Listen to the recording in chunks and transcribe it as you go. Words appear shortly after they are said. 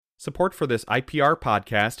Support for this IPR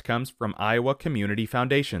podcast comes from Iowa Community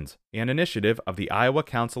Foundations, an initiative of the Iowa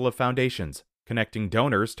Council of Foundations, connecting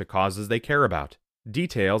donors to causes they care about.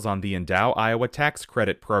 Details on the Endow Iowa Tax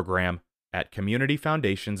Credit Program at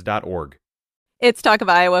communityfoundations.org. It's Talk of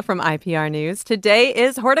Iowa from IPR News. Today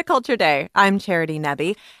is Horticulture Day. I'm Charity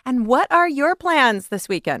Nebbe. And what are your plans this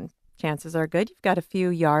weekend? Chances are good you've got a few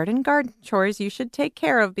yard and garden chores you should take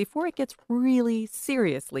care of before it gets really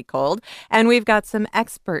seriously cold. And we've got some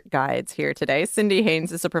expert guides here today. Cindy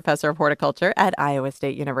Haynes is a professor of horticulture at Iowa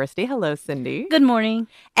State University. Hello, Cindy. Good morning.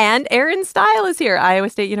 And Aaron Stile is here, Iowa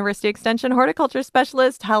State University Extension horticulture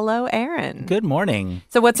specialist. Hello, Aaron. Good morning.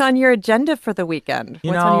 So what's on your agenda for the weekend?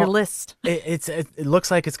 What's on your list? It looks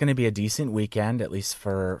like it's going to be a decent weekend, at least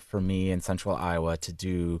for me in central Iowa, to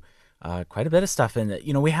do quite a bit of stuff. And,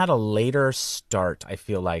 we had a later start, I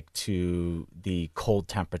feel like, to the cold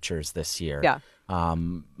temperatures this year. Yeah.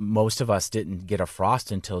 Most of us didn't get a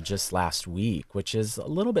frost until just last week, which is a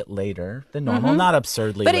little bit later than normal. Not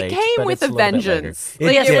absurdly but late. It came with a vengeance. It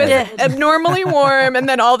was abnormally warm and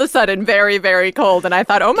then all of a sudden very, very cold. And I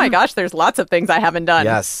thought, oh my gosh, there's lots of things I haven't done.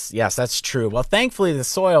 Yes, that's true. Well, thankfully, the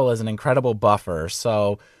soil is an incredible buffer.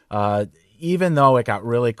 So even though it got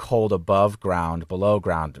really cold above ground, below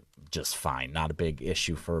ground, just fine. Not a big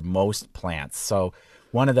issue for most plants. So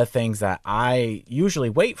one of the things that I usually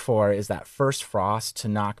wait for is that first frost to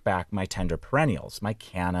knock back my tender perennials, my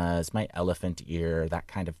cannas, my elephant ear, that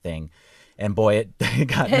kind of thing. And boy, it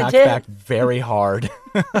got knocked back very hard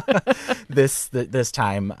this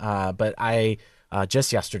time. But I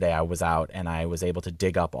just yesterday I was out and I was able to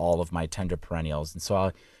dig up all of my tender perennials. And so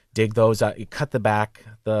I'll dig those out, you cut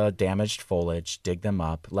the damaged foliage, dig them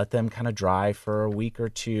up, let them kind of dry for a week or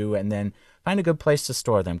two, and then find a good place to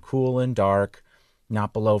store them, cool and dark,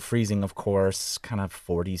 not below freezing, of course, kind of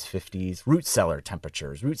 40s, 50s, root cellar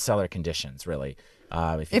temperatures, root cellar conditions, really.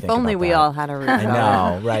 If only we all had a root cellar. I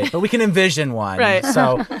know, right? But we can envision one. Right.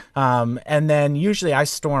 So, and then usually I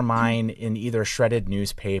store mine in either shredded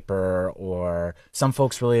newspaper or some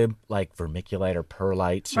folks really like vermiculite or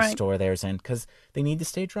perlite to store theirs in because they need to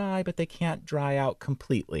stay dry, but they can't dry out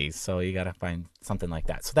completely. So you got to find something like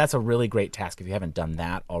that. So that's a really great task if you haven't done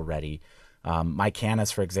that already. My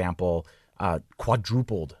cannas, for example,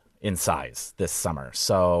 quadrupled in size this summer.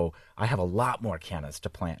 So I have a lot more cannas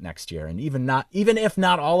to plant next year. And even if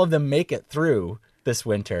not all of them make it through this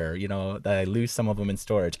winter, that I lose some of them in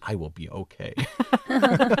storage, I will be okay.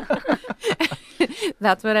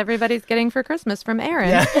 That's what everybody's getting for Christmas from Aaron.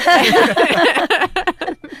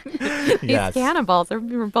 Yeah. These canna bulbs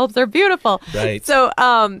are beautiful. Right. So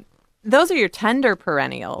those are your tender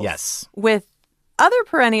perennials. Yes. With other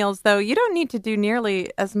perennials, though, you don't need to do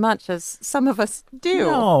nearly as much as some of us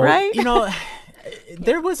do, right?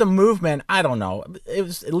 There was a movement, I don't know, it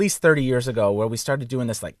was at least 30 years ago where we started doing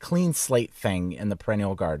this like clean slate thing in the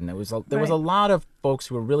perennial garden. There was a lot of folks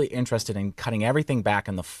who were really interested in cutting everything back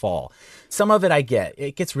in the fall. Some of it I get.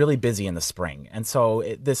 It gets really busy in the spring. And so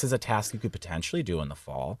this is a task you could potentially do in the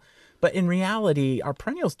fall. But in reality, our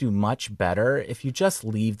perennials do much better if you just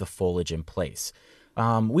leave the foliage in place.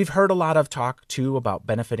 We've heard a lot of talk, too, about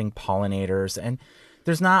benefiting pollinators, and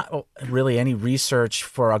there's not really any research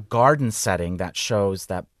for a garden setting that shows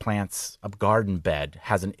that a garden bed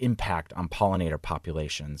has an impact on pollinator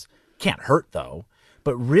populations. Can't hurt, though.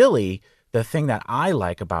 But really, the thing that I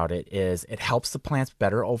like about it is it helps the plants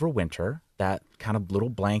better over winter. That kind of little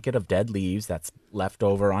blanket of dead leaves that's left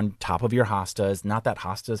over on top of your hostas. Not that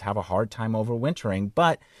hostas have a hard time overwintering,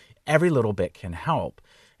 but every little bit can help.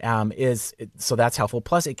 So that's helpful.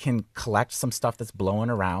 Plus, it can collect some stuff that's blowing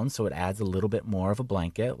around, so it adds a little bit more of a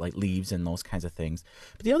blanket, like leaves and those kinds of things.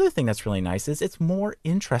 But the other thing that's really nice is it's more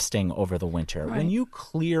interesting over the winter. Right. When you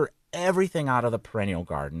clear everything out of the perennial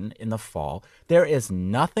garden in the fall, there is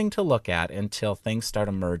nothing to look at until things start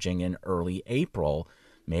emerging in early April,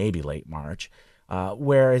 maybe late March.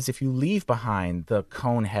 Whereas if you leave behind the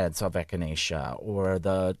cone heads of echinacea or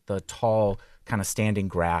the tall kind of standing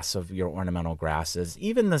grass of your ornamental grasses,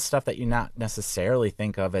 even the stuff that you not necessarily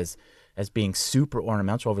think of as being super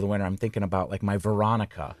ornamental over the winter. I'm thinking about like my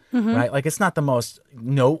Veronica, right? Like it's not the most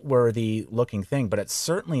noteworthy looking thing, but it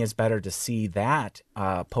certainly is better to see that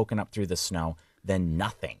poking up through the snow than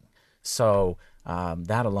nothing. So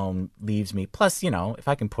that alone leaves me. Plus, if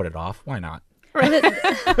I can put it off, why not?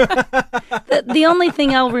 The only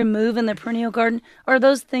thing I'll remove in the perennial garden are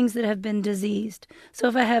those things that have been diseased. So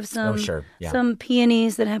if I have some some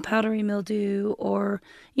peonies that have powdery mildew, or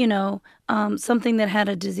something that had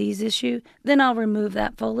a disease issue, then I'll remove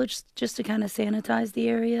that foliage just to kind of sanitize the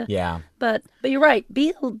area. Yeah. But you're right.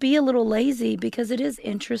 Be a little lazy, because it is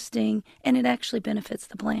interesting and it actually benefits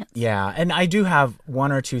the plants. Yeah, and I do have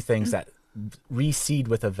one or two things that reseed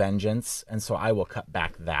with a vengeance, and so I will cut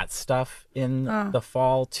back that stuff in the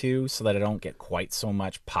fall too, so that I don't get quite so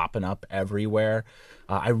much popping up everywhere.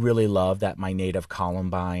 I really love that my native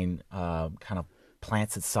columbine kind of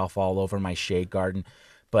plants itself all over my shade garden,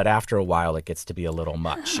 but after a while it gets to be a little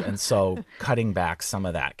much, and so cutting back some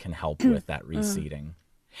of that can help with that reseeding.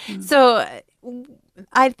 So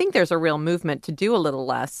I think there's a real movement to do a little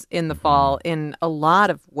less in the fall in a lot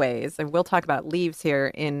of ways. And we'll talk about leaves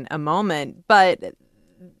here in a moment. But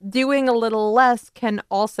doing a little less can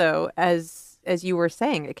also, as you were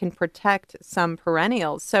saying, it can protect some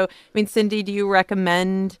perennials. So, I mean, Cindy, do you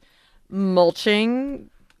recommend mulching,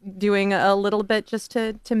 doing a little bit just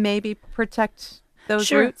to maybe protect those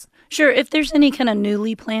roots? Sure. If there's any kind of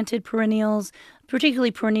newly planted perennials,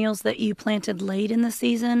 particularly perennials that you planted late in the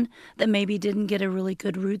season that maybe didn't get a really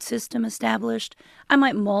good root system established, I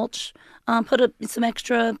might mulch, put some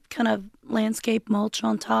extra kind of landscape mulch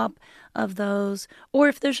on top of those. Or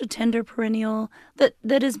if there's a tender perennial that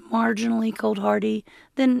is marginally cold hardy,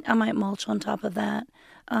 then I might mulch on top of that.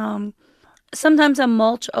 Sometimes I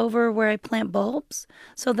mulch over where I plant bulbs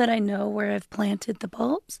so that I know where I've planted the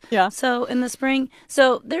bulbs. Yeah. So in the spring,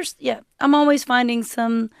 so I'm always finding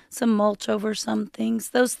some mulch over some things.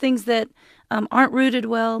 Those things that aren't rooted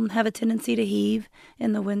well have a tendency to heave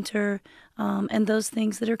in the winter, and those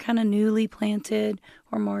things that are kind of newly planted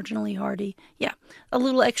or marginally hardy. Yeah, a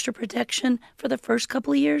little extra protection for the first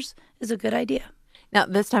couple of years is a good idea. Now,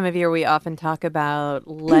 this time of year, we often talk about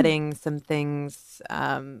letting some things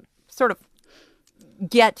sort of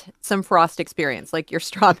get some frost experience, like your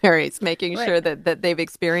strawberries, making sure that they've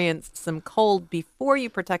experienced some cold before you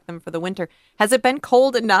protect them for the winter. Has it been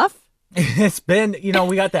cold enough? It's been,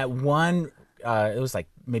 we got that one, it was like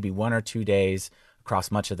maybe 1 or 2 days across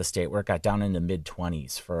much of the state where it got down in the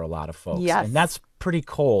mid-20s for a lot of folks. Yes. And that's pretty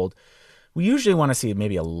cold. We usually want to see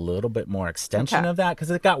maybe a little bit more extension of that, because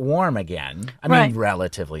it got warm again. I mean,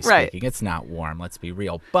 relatively speaking, it's not warm, let's be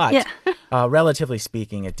real. But relatively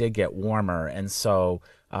speaking, it did get warmer. And so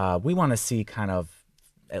we want to see kind of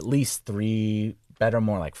at least 3, better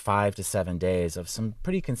more like 5 to 7 days of some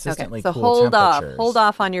pretty consistently cool temperatures. Hold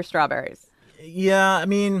off on your strawberries. Yeah, I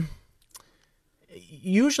mean,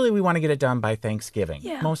 usually we want to get it done by Thanksgiving.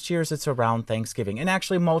 Yeah. Most years it's around Thanksgiving. And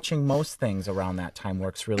actually mulching most things around that time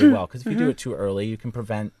works really well, because if you do it too early, you can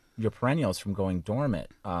prevent your perennials from going dormant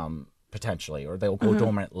potentially, or they'll go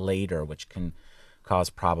dormant later, which can cause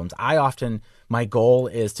problems. My goal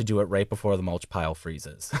is to do it right before the mulch pile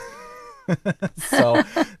freezes. So,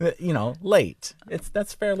 late.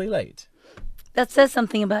 That's fairly late. That says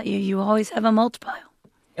something about you. You always have a mulch pile.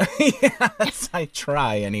 Yes, I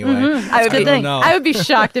try anyway. I would be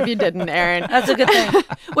shocked if you didn't, Erin. That's a good thing.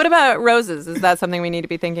 What about roses? Is that something we need to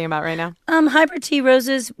be thinking about right now? Hybrid tea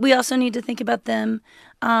roses, we also need to think about them.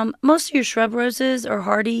 Most of your shrub roses or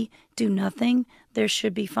hardy do nothing. They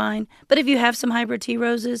should be fine. But if you have some hybrid tea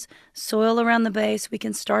roses, soil around the base, we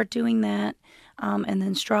can start doing that, and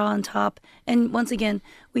then straw on top. And once again,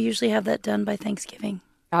 we usually have that done by Thanksgiving.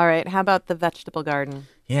 All right. How about the vegetable garden?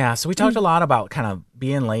 Yeah, so we talked a lot about kind of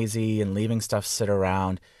being lazy and leaving stuff sit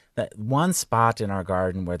around. That one spot in our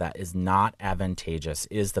garden where that is not advantageous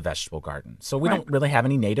is the vegetable garden. So we don't really have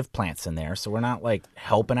any native plants in there, so we're not like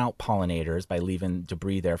helping out pollinators by leaving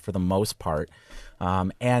debris there for the most part.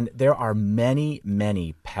 And there are many,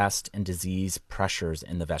 many pest and disease pressures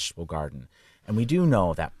in the vegetable garden. And we do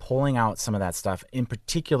know that pulling out some of that stuff, in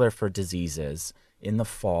particular for diseases in the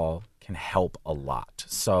fall, can help a lot.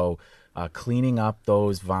 So cleaning up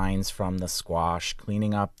those vines from the squash,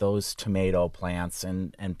 cleaning up those tomato plants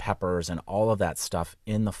and peppers and all of that stuff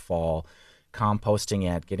in the fall, composting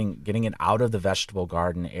it, getting it out of the vegetable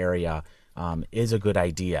garden area is a good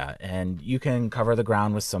idea. And you can cover the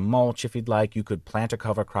ground with some mulch if you'd like. You could plant a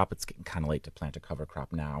cover crop. It's getting kind of late to plant a cover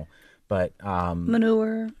crop now. But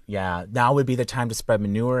manure. Yeah, now would be the time to spread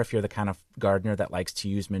manure if you're the kind of gardener that likes to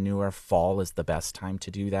use manure. Fall is the best time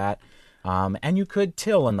to do that. And you could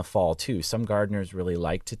till in the fall, too. Some gardeners really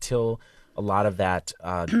like to till a lot of that,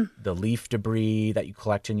 the leaf debris that you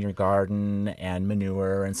collect in your garden and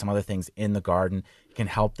manure and some other things in the garden can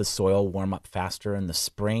help the soil warm up faster in the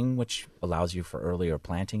spring, which allows you for earlier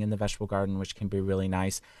planting in the vegetable garden, which can be really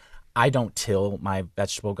nice. I don't till my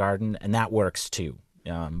vegetable garden, and that works, too.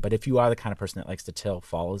 But if you are the kind of person that likes to till,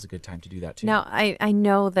 fall is a good time to do that too. Now, I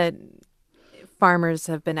know that farmers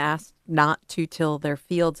have been asked not to till their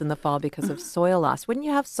fields in the fall because of soil loss. Wouldn't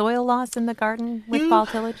you have soil loss in the garden with fall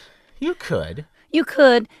tillage? You could. You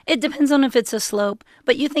could. It depends on if it's a slope.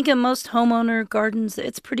 But you think of most homeowner gardens,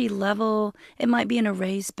 it's pretty level. It might be in a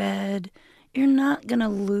raised bed. You're not going to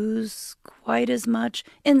lose quite as much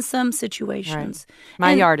in some situations. Right.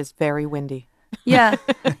 My yard is very windy. Yeah,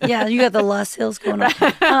 you got the Lost Hills going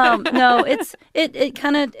on. No, it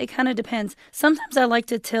kind of depends. Sometimes I like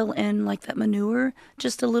to till in like that manure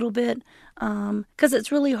just a little bit, because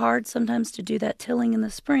it's really hard sometimes to do that tilling in the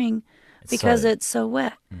spring because it's so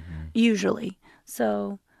wet, usually.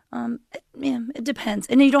 So it depends,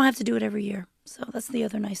 and you don't have to do it every year. So that's the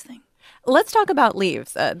other nice thing. Let's talk about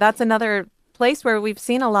leaves. That's another place where we've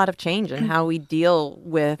seen a lot of change in how we deal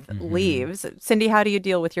with leaves. Cindy, how do you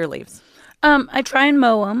deal with your leaves? I try and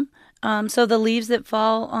mow them. So the leaves that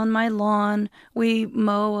fall on my lawn, we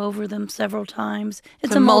mow over them several times.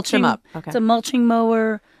 It's to mulch them up. Okay. It's a mulching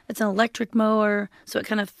mower. It's an electric mower, so it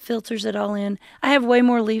kind of filters it all in. I have way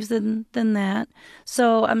more leaves than that,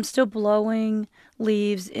 so I'm still blowing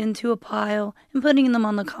leaves into a pile and putting them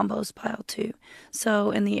on the compost pile too.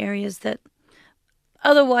 So in the areas that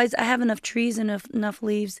otherwise I have enough trees and enough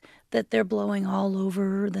leaves that they're blowing all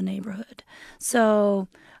over the neighborhood. So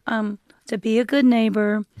to be a good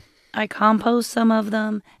neighbor, I compost some of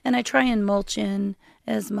them, and I try and mulch in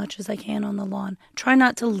as much as I can on the lawn. Try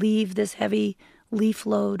not to leave this heavy leaf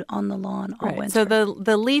load on the lawn all winter. So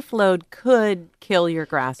the leaf load could kill your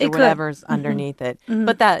grass or whatever's underneath it.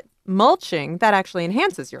 But that mulching, that actually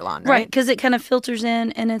enhances your lawn, right? Right, because it kind of filters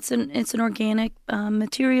in, and it's an organic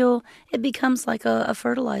material. It becomes like a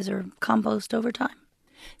fertilizer, compost over time.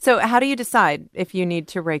 So how do you decide if you need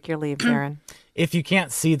to rake your leaves, Aaron? If you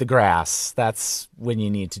can't see the grass, that's when you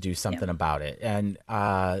need to do something about it. And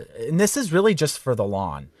this is really just for the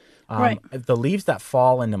lawn. Right. The leaves that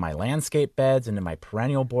fall into my landscape beds, into my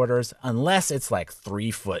perennial borders, unless it's like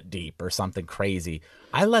 3 foot deep or something crazy,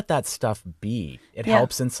 I let that stuff be. It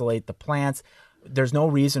helps insulate the plants. There's no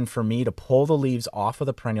reason for me to pull the leaves off of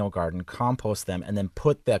the perennial garden, compost them, and then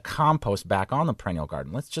put the compost back on the perennial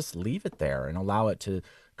garden. Let's just leave it there and allow it to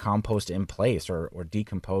compost in place or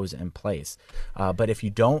decompose in place. But if you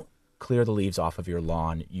don't clear the leaves off of your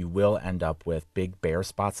lawn, you will end up with big bare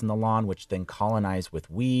spots in the lawn, which then colonize with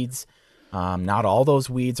weeds. Not all those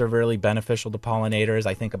weeds are really beneficial to pollinators.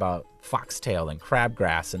 I think about foxtail and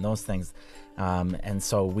crabgrass and those things. And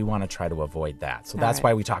so we want to try to avoid that. So that's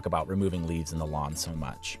why we talk about removing leaves in the lawn so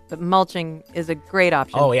much. But mulching is a great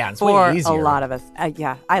option. Oh, yeah. It's for way easier. a lot of us.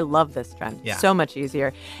 I love this trend. Yeah. So much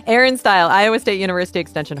easier. Aaron Stile, Iowa State University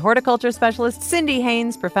Extension Horticulture Specialist. Cindy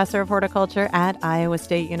Haynes, Professor of Horticulture at Iowa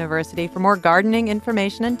State University. For more gardening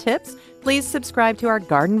information and tips, please subscribe to our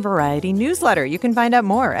Garden Variety newsletter. You can find out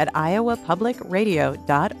more at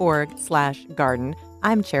iowapublicradio.org/garden.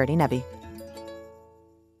 I'm Charity Nebbe.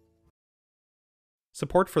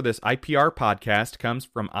 Support for this IPR podcast comes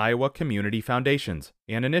from Iowa Community Foundations,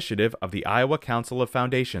 an initiative of the Iowa Council of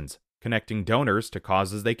Foundations, connecting donors to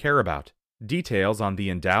causes they care about. Details on the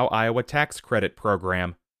Endow Iowa Tax Credit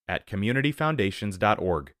Program at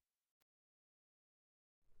communityfoundations.org.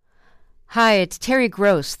 Hi, it's Terry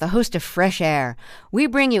Gross, the host of Fresh Air. We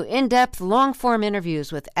bring you in-depth, long-form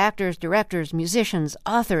interviews with actors, directors, musicians,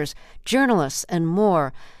 authors, journalists, and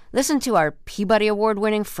more. Listen to our Peabody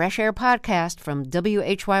Award-winning Fresh Air podcast from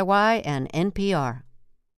WHYY and NPR.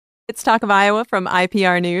 It's Talk of Iowa from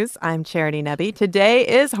IPR News. I'm Charity Nebbe. Today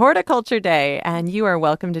is Horticulture Day, and you are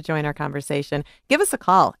welcome to join our conversation. Give us a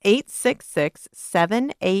call,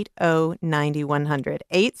 866-780-9100,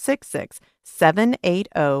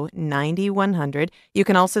 866-780-9100. You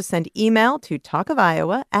can also send email to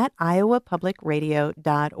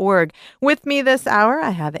talkofiowa@iowapublicradio.org. With me this hour,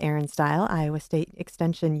 I have Aaron Stile, Iowa State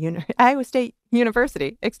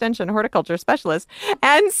University Extension Horticulture Specialist,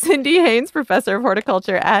 and Cindy Haynes, Professor of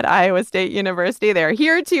Horticulture at Iowa State University. They're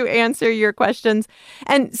here to answer your questions.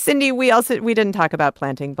 And Cindy, we didn't talk about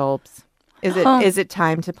planting bulbs. Is it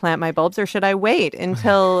time to plant my bulbs, or should I wait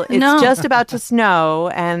until it's just about to snow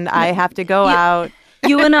and I have to go out?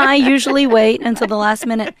 You and I usually wait until the last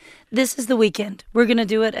minute. This is the weekend. We're going to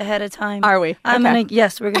do it ahead of time. Are we?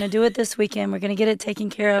 Yes, we're going to do it this weekend. We're going to get it taken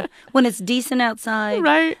care of when it's decent outside.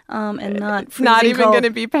 Right. And not It's not even going to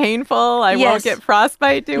be painful. I won't get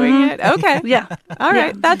frostbite doing it. Okay. Yeah. All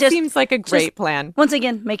right. That seems like a great plan. Once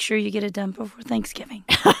again, make sure you get it done before Thanksgiving.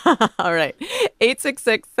 All right.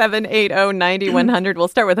 866-780-9100. We'll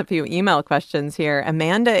start with a few email questions here.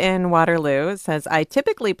 Amanda in Waterloo says, I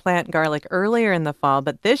typically plant garlic earlier in the fall,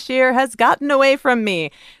 but this year has gotten away from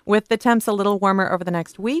me with With the temps a little warmer over the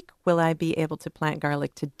next week, will I be able to plant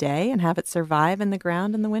garlic today and have it survive in the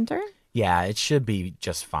ground in the winter? Yeah, it should be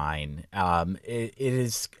just fine.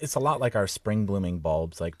 It's a lot like our spring blooming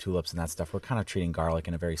bulbs, like tulips and that stuff. We're kind of treating garlic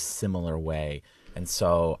in a very similar way. And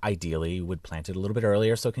so ideally you would plant it a little bit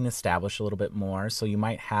earlier so it can establish a little bit more. So you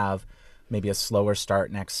might have maybe a slower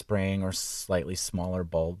start next spring or slightly smaller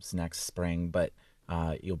bulbs next spring, but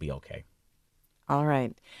you'll be okay. All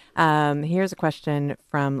right. Here's a question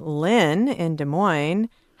from Lynn in Des Moines.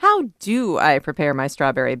 How do I prepare my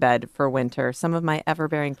strawberry bed for winter? Some of my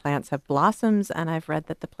everbearing plants have blossoms, and I've read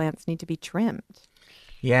that the plants need to be trimmed.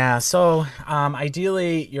 Yeah, so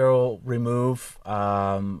ideally you'll remove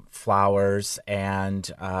flowers,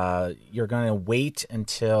 and you're going to wait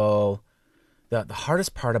until the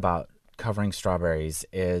hardest part about covering strawberries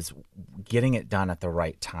is getting it done at the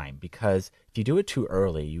right time, because if you do it too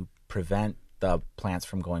early, you prevent the plants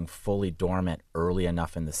from going fully dormant early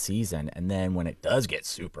enough in the season, and then when it does get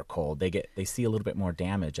super cold, they see a little bit more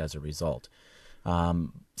damage as a result.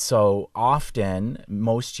 So often,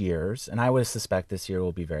 most years, and I would suspect this year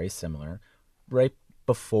will be very similar, right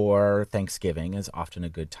before Thanksgiving is often a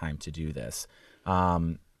good time to do this.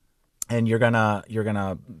 And you're gonna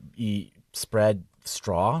spread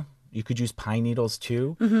straw. You could use pine needles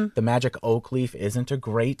too. Mm-hmm. The magic oak leaf isn't a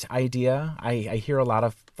great idea. I hear a lot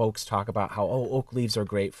of folks talk about how, oak leaves are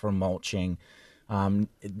great for mulching.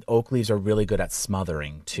 Oak leaves are really good at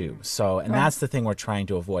smothering too. So, and that's the thing we're trying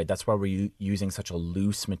to avoid. That's why we're using such a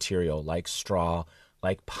loose material like straw,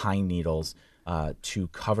 like pine needles, to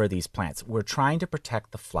cover these plants. We're trying to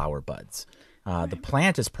protect the flower buds. The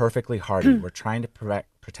plant is perfectly hardy. We're trying to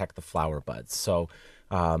protect the flower buds. So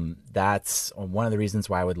that's one of the reasons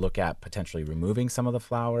why I would look at potentially removing some of the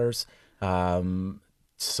flowers,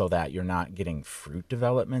 so that you're not getting fruit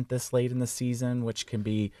development this late in the season, which can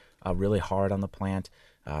be really hard on the plant.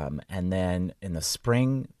 And then in the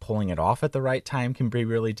spring, pulling it off at the right time can be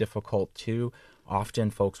really difficult too.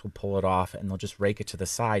 Often folks will pull it off and they'll just rake it to the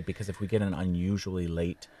side, because if we get an unusually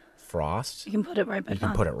late frost, You can put it right back on. you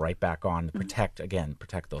can put it right back on to protect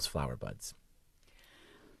those flower buds.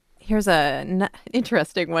 Here's an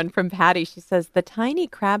interesting one from Patty. She says, the tiny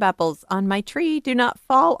crab apples on my tree do not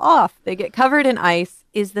fall off. They get covered in ice.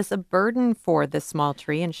 Is this a burden for this small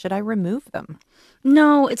tree, and should I remove them?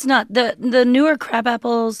 No, it's not. The newer crab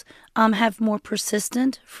apples have more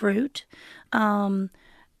persistent fruit.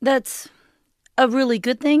 That's a really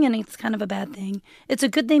good thing, and it's kind of a bad thing. It's a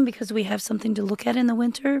good thing because we have something to look at in the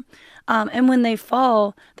winter. And when they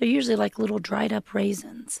fall, they're usually like little dried up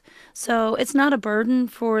raisins. So it's not a burden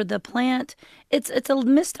for the plant. It's a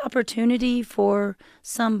missed opportunity for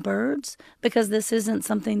some birds, because this isn't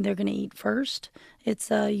something they're going to eat first. It's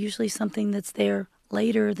usually something that's there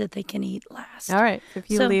later that they can eat last. All right. So if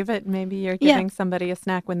you leave it, maybe you're giving somebody a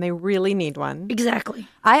snack when they really need one. Exactly.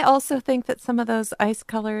 I also think that some of those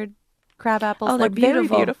ice-colored crab apples they're look very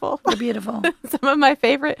beautiful. beautiful. They're beautiful. Some of my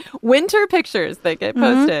favorite winter pictures that get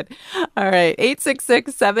posted. All right.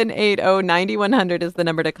 866-780-9100 is the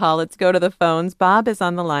number to call. Let's go to the phones. Bob is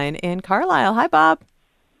on the line in Carlisle. Hi, Bob.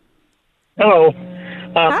 Hello.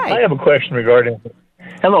 Hi. I have a question regarding...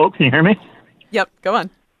 Hello, can you hear me? Yep. Go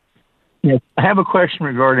on. Yes. I have a question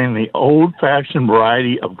regarding the old-fashioned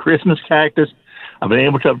variety of Christmas cactus. I've been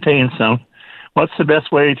able to obtain some. What's the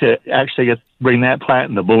best way to actually bring that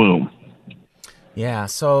plant into bloom? Yeah,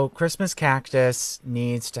 so Christmas cactus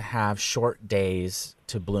needs to have short days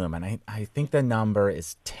to bloom. And I think the number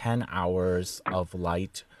is 10 hours of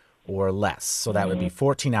light or less. So that would be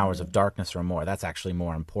 14 hours of darkness or more. That's actually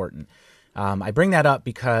more important. I bring that up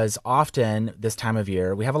because often this time of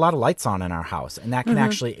year, we have a lot of lights on in our house, and that can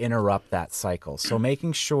actually interrupt that cycle. So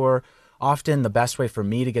making sure, often the best way for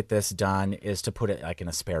me to get this done is to put it like in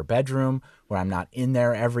a spare bedroom where I'm not in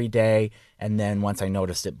there every day. And then once I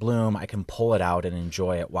notice it bloom, I can pull it out and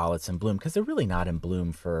enjoy it while it's in bloom, because they're really not in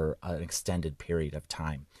bloom for an extended period of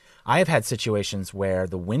time. I have had situations where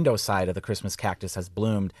the window side of the Christmas cactus has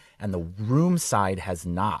bloomed and the room side has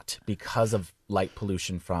not, because of light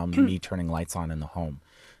pollution from me turning lights on in the home.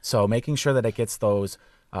 So making sure that it gets those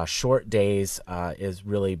short days is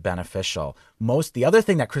really beneficial. The other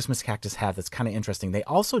thing that Christmas cactus have that's kind of interesting, they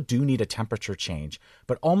also do need a temperature change,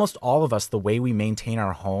 but almost all of us, the way we maintain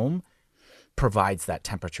our home provides that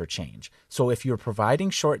temperature change. So if you're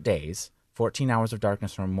providing short days, 14 hours of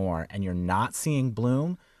darkness or more, and you're not seeing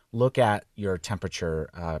bloom, look at your temperature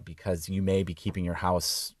because you may be keeping your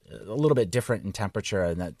house a little bit different in temperature,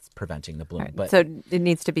 and that's preventing the bloom. Right. But So it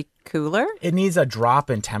needs to be cooler? it needs a drop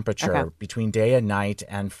in temperature Okay. between day and night,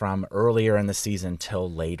 and from earlier in the season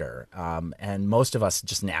till later. And most of us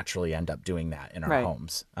just naturally end up doing that in our Right.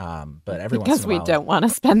 homes. But every once Because in a we while, don't want to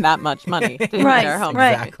spend that much money to heat Right, our home.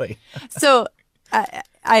 right. exactly. So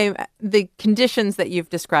the conditions that you've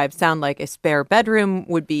described sound like a spare bedroom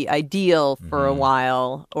would be ideal for a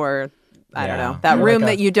while, or I don't Yeah. know, that Or room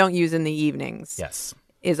like that you don't use in the evenings Yes.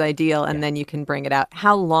 is ideal, and then you can bring it out.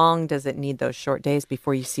 How long does it need those short days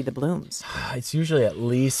before you see the blooms? It's usually at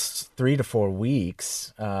least 3 to 4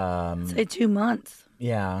 weeks. Say 2 months.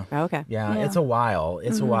 Yeah. Okay. Yeah, Yeah. it's a while.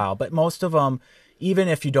 It's a while. But most of them, even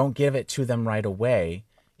if you don't give it to them right away,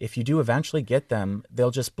 if you do eventually get them, they'll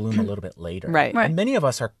just bloom a little bit later. Right. Right. And many of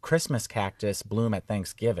us, our Christmas cactus bloom at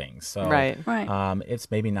Thanksgiving. So Right. Right. it's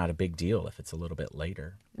maybe not a big deal if it's a little bit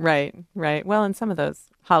later. Right. Well, and some of those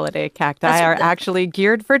holiday cacti are actually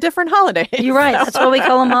geared for different holidays. You're right. That's why we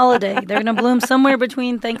call them holiday. They're going to bloom somewhere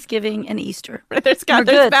between Thanksgiving and Easter. There's We're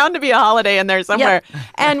there's good. bound to be a holiday in there somewhere.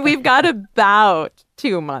 And we've got about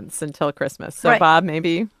 2 months until Christmas. So, Right. Bob,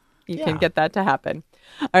 maybe you can Yeah. get that to happen.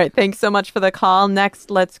 All right. Thanks so much for the call.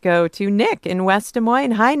 Next, let's go to Nick in West Des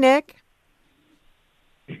Moines. Hi, Nick.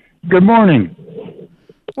 Good morning.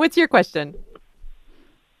 What's your question?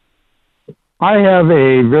 I have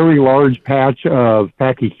a very large patch of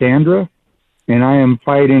Pachysandra, and I am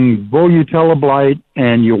fighting Volutella blight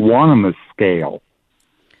and Euonymus scale.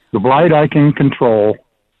 The blight I can control.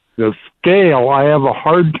 The scale, I have a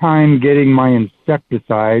hard time getting my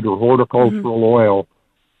insecticide or horticultural oil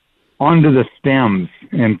onto the stems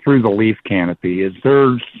and through the leaf canopy. Is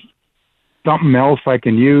there something else I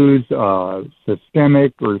can use,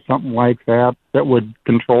 systemic or something like that, that would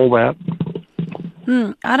control that?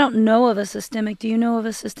 I don't know of a systemic. Do you know of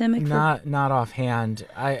a systemic? Not offhand.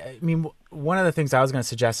 I mean, one of the things I was going to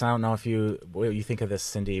suggest, and I don't know what you think of this,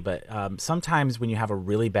 Cindy, but sometimes when you have a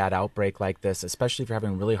really bad outbreak like this, especially if you're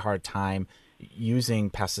having a really hard time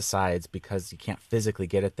using pesticides because you can't physically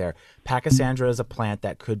get it there, Pachysandra is a plant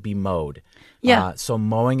that could be mowed. Yeah. So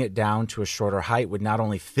mowing it down to a shorter height would not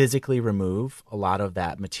only physically remove a lot of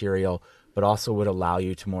that material, but also would allow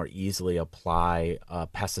you to more easily apply a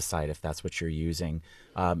pesticide if that's what you're using.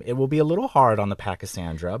 It will be a little hard on the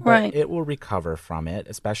Pachysandra, but Right. it will recover from it,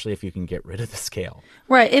 especially if you can get rid of the scale.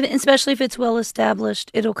 Right, especially if it's well established,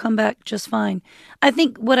 it'll come back just fine. I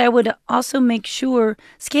think what I would also make sure,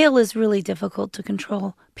 scale is really difficult to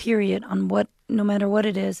control, period, on no matter what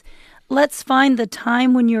it is. Let's find the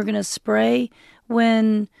time when you're going to spray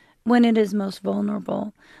when it is most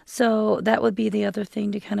vulnerable. So that would be the other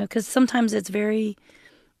thing to kind of, because sometimes it's very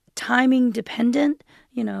timing dependent.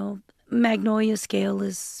 Magnolia scale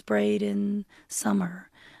is sprayed in summer,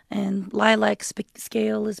 and lilac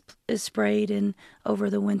scale is sprayed in over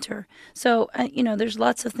the winter. So there's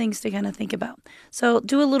lots of things to kind of think about. So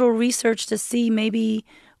do a little research to see maybe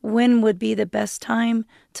when would be the best time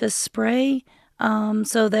to spray,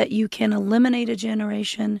 so that you can eliminate a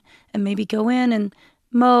generation and maybe go in and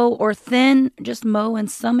mow or just mow in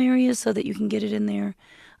some areas so that you can get it in there.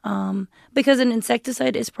 Because an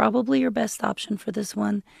insecticide is probably your best option for this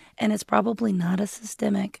one, and it's probably not a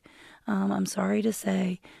systemic, I'm sorry to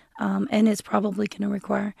say, and it's probably going to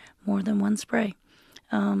require more than one spray.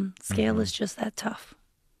 Scale is just that tough.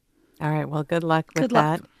 All right. Well, good luck with Good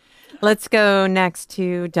luck. that. Let's go next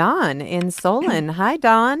to Dawn in Solon. Hi,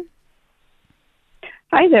 Dawn.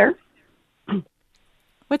 Hi there.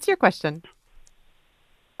 What's your question?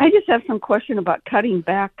 I just have some question about cutting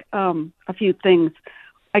back a few things.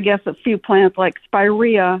 I guess a few plants like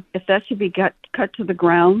spirea, if that should be cut to the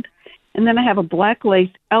ground. And then I have a black lace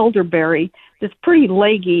elderberry that's pretty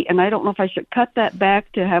leggy, and I don't know if I should cut that back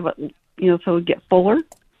to have it, so it get fuller.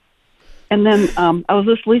 And then I was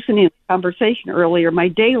just listening to the conversation earlier. My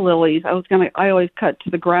daylilies, I always cut to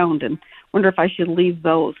the ground, and wonder if I should leave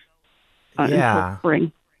those until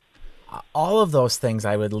spring. All of those things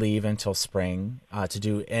I would leave until spring to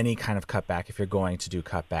do any kind of cutback if you're going to do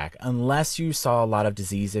cutback, unless you saw a lot of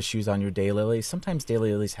disease issues on your daylilies. Sometimes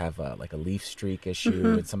daylilies have like a leaf streak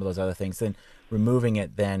issue and some of those other things. Then removing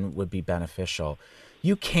it then would be beneficial.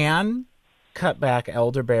 You can cut back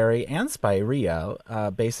elderberry and spirea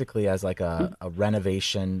basically as like a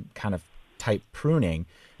renovation kind of type pruning.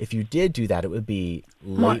 If you did do that, it would be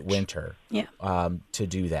late winter to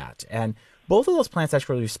do that. And both of those plants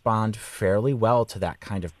actually respond fairly well to that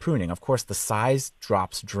kind of pruning. Of course, the size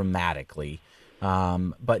drops dramatically,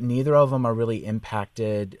 but neither of them are really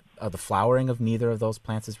impacted. The flowering of neither of those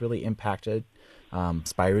plants is really impacted.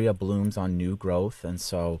 Spirea blooms on new growth, and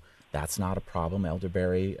so that's not a problem.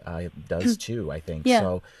 Elderberry does too, I think. Yeah.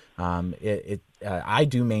 So I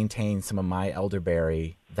do maintain some of my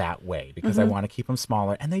elderberry that way because I want to keep them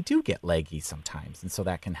smaller, and they do get leggy sometimes, and so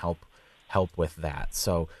that can help with that.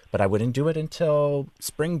 So, but I wouldn't do it until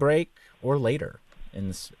spring break or later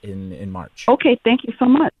in March. Okay, thank you so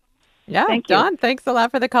much. Yeah, Thank you. Dawn, thanks a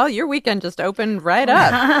lot for the call. Your weekend just opened right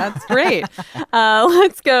up. That's great.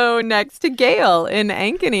 Let's go next to Gail in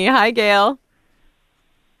Ankeny. Hi, Gail.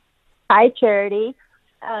 Hi, Charity.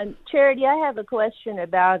 Charity, I have a question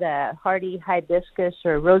about a hardy hibiscus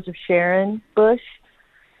or rose of Sharon bush.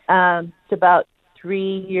 It's about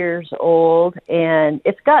 3 years old, and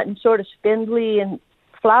it's gotten sort of spindly and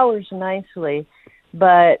flowers nicely.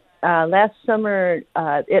 But last summer,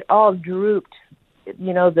 it all drooped.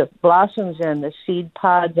 You know, the blossoms and the seed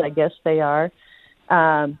pods, I guess they are,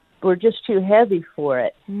 were just too heavy for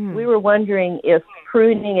it. We were wondering if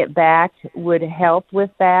pruning it back would help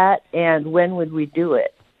with that, and when would we do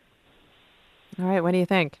it? All right, what do you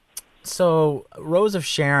think? So Rose of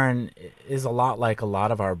Sharon is a lot like a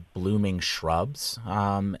lot of our blooming shrubs.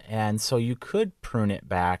 And so you could prune it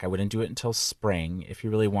back. I wouldn't do it until spring if you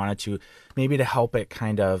really wanted to, maybe to help it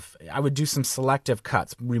I would do some selective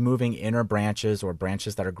cuts, removing inner branches or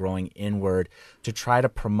branches that are growing inward to try to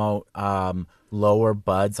promote lower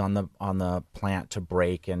buds on the plant to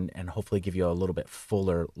break and hopefully give you a little bit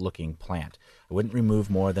fuller looking plant. I wouldn't remove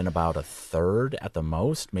more than about a third at the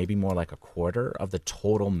most, maybe more like a quarter of the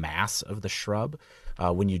total mass of the shrub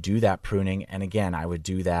when you do that pruning. And again, I would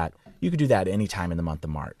do that. You could do that any time in the month of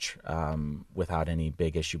March without any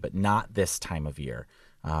big issue, but not this time of year.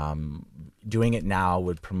 Doing it now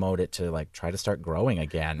would promote it to try to start growing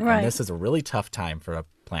again. Right. And this is a really tough time for a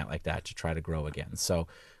plant like that to try to grow again. So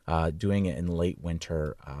doing it in late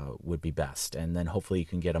winter would be best. And then hopefully you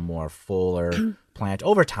can get a more fuller plant.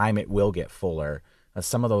 Over time, it will get fuller.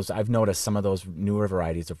 I've noticed some of those newer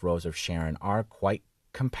varieties of Rose of Sharon are quite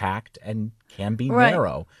compact and can be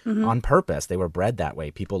narrow on purpose. They were bred that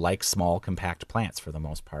way. People like small, compact plants for the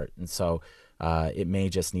most part. And so it may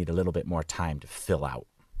just need a little bit more time to fill out.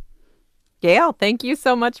 Gail, thank you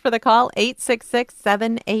so much for the call.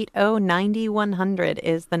 866-780-9100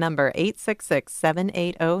 is the number,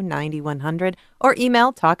 866-780-9100, or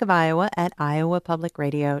email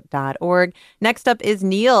talkofiowa@iowapublicradio.org. Next up is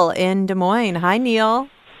Neil in Des Moines. Hi, Neil.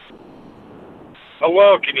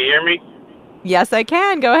 Hello, can you hear me? Yes, I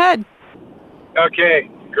can. Go ahead. Okay,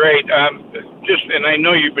 great. And I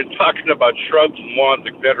know you've been talking about shrubs and lawns,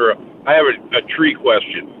 etc. I have a tree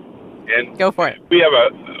question. And go for it. We have a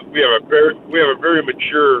very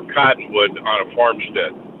mature cottonwood on a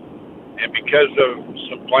farmstead, and because of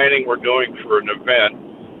some planning we're doing for an event,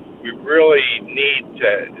 we really need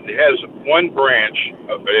to. It has one branch.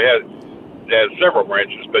 It has several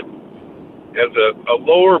branches, but it has a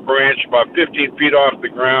lower branch about 15 feet off the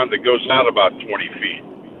ground that goes down about 20 feet,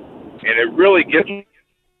 and it really gets. And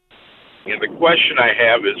the question I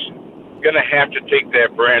have is, going to have to take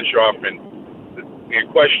that branch off and. A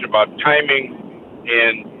question about timing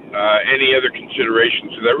and any other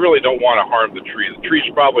considerations, because I really don't want to harm the tree. The tree's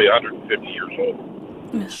probably 150 years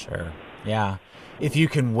old. Sure. Yeah. If you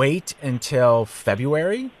can wait until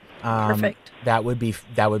February, perfect. That would be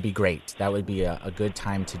great. That would be a good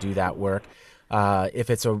time to do that work. If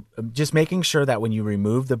it's just making sure that when you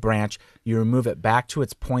remove the branch, you remove it back to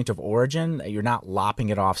its point of origin, that you're not lopping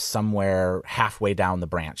it off somewhere halfway down the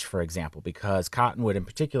branch, for example, because cottonwood in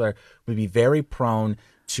particular would be very prone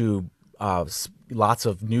to lots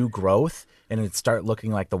of new growth, and it'd start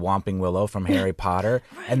looking like the Whomping Willow from Harry Potter.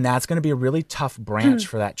 And that's going to be a really tough branch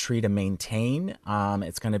for that tree to maintain.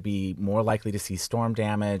 It's going to be more likely to see storm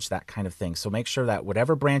damage, that kind of thing. So make sure that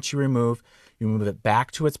whatever branch you move it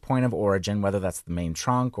back to its point of origin, whether that's the main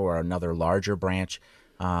trunk or another larger branch,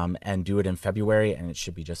 and do it in February, and it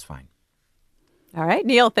should be just fine. All right,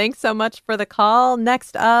 Neil, thanks so much for the call.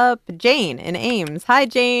 Next up, Jane in Ames. Hi,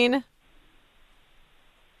 Jane.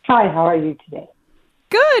 Hi, how are you today?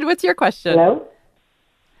 Good. What's your question? Hello?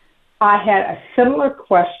 I had a similar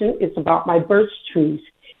question. It's about my birch trees.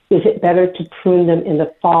 Is it better to prune them in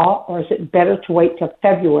the fall, or is it better to wait till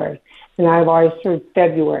February? And I've always heard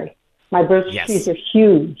February. My birch trees are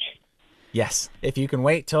huge. Yes. If you can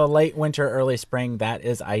wait till late winter, early spring, that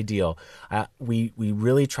is ideal. We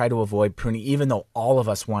really try to avoid pruning, even though all of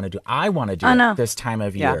us want to do. I want to do it this time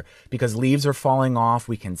of year because leaves are falling off.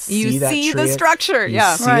 We can see that tree. You see the structure. You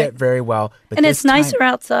see it very well. But and it's nicer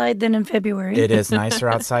outside than in February. It is nicer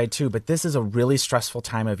outside too. But this is a really stressful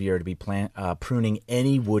time of year to be pruning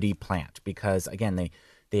any woody plant because, again,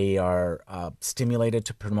 they are stimulated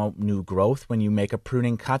to promote new growth when you make a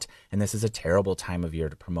pruning cut, and this is a terrible time of year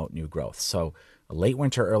to promote new growth. So late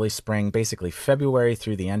winter, early spring, basically February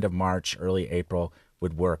through the end of March, early April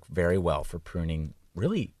would work very well for pruning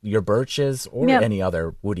really your birches or any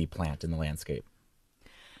other woody plant in the landscape.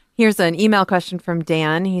 Here's an email question from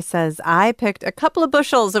Dan. He says, I picked a couple of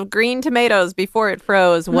bushels of green tomatoes before it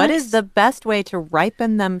froze. Nice. What is the best way to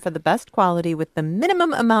ripen them for the best quality with the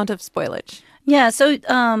minimum amount of spoilage? Yeah, so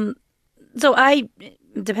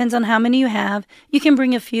depends on how many you have. You can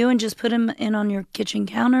bring a few and just put them in on your kitchen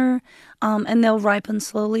counter, and they'll ripen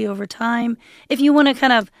slowly over time. If you want to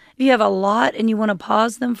if you have a lot and you want to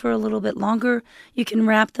pause them for a little bit longer, you can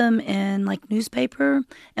wrap them in like newspaper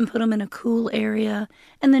and put them in a cool area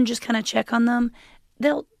and then just kind of check on them.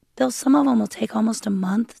 Some of them will take almost a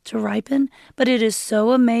month to ripen, but it is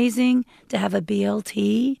so amazing to have a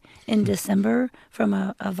BLT in December from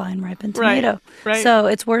a vine ripened tomato. Right. So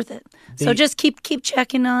it's worth it. So just keep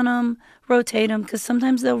checking on them, rotate them, because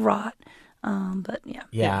sometimes they'll rot. But yeah.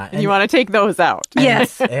 Yeah. And you want to take those out.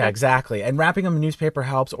 Yes. Yeah, exactly. And wrapping them in newspaper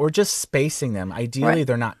helps, or just spacing them. Ideally,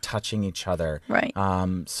 they're not touching each other. Right.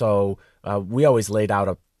 So we always laid out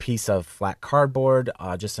a piece of flat cardboard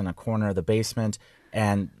just in a corner of the basement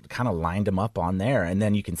and kind of lined them up on there. And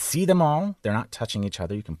then you can see them all. They're not touching each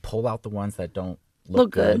other. You can pull out the ones that don't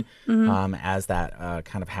look good as that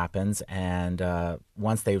kind of happens. And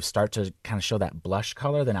once they start to kind of show that blush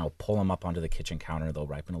color, then I'll pull them up onto the kitchen counter. They'll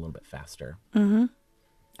ripen a little bit faster. Mm-hmm.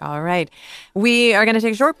 All right. We are going to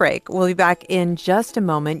take a short break. We'll be back in just a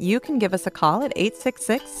moment. You can give us a call at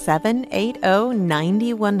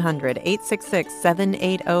 866-780-9100,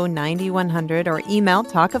 866-780-9100, or email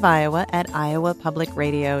Talk of Iowa at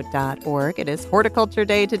iowapublicradio.org. It is Horticulture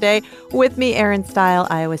Day today. With me, Erin Stile,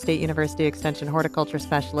 Iowa State University Extension Horticulture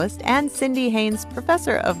Specialist, and Cindy Haynes,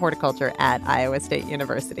 Professor of Horticulture at Iowa State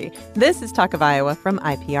University. This is Talk of Iowa from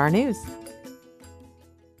IPR News.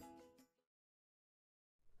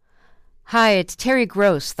 Hi, it's Terry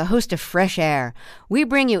Gross, the host of Fresh Air. We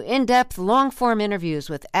bring you in-depth, long-form interviews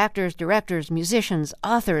with actors, directors, musicians,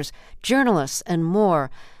 authors, journalists, and more.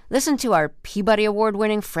 Listen to our Peabody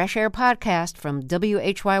Award-winning Fresh Air podcast from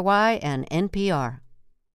WHYY and NPR.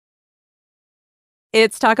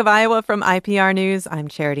 It's Talk of Iowa from IPR News. I'm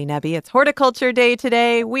Charity Nebbe. It's Horticulture Day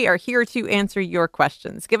today. We are here to answer your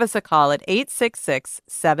questions. Give us a call at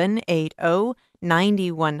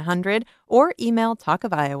 866-780-9100 or email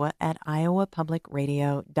talkofiowa at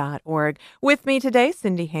iowapublicradio.org. With me today,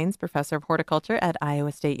 Cindy Haynes, Professor of Horticulture at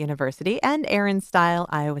Iowa State University, and Erin Stile,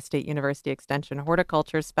 Iowa State University Extension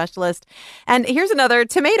Horticulture Specialist. And here's another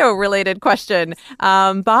tomato-related question.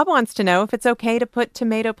 Bob wants to know if it's okay to put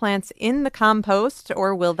tomato plants in the compost,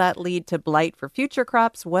 or will that lead to blight for future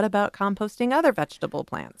crops? What about composting other vegetable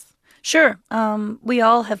plants? Sure. We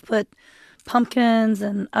all have put pumpkins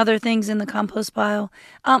and other things in the compost pile.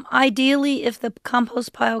 Ideally, if the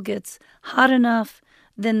compost pile gets hot enough,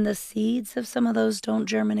 then the seeds of some of those don't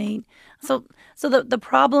germinate. So the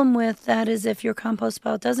problem with that is if your compost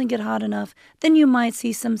pile doesn't get hot enough, then you might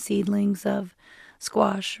see some seedlings of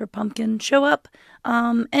squash or pumpkin show up,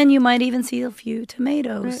 and you might even see a few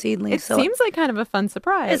tomato seedlings. It seems like kind of a fun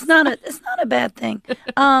surprise. It's not a bad thing.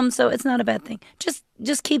 So it's not a bad thing.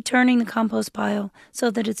 Just keep turning the compost pile so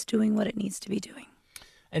that it's doing what it needs to be doing.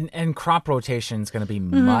 And crop rotation is going to be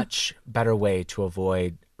much better way to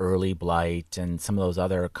avoid early blight and some of those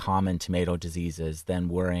other common tomato diseases than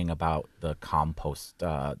worrying about the compost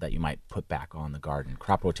that you might put back on the garden.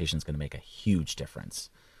 Crop rotation is going to make a huge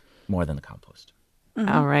difference, more than the compost.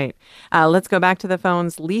 All right. Let's go back to the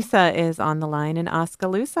phones. Lisa is on the line in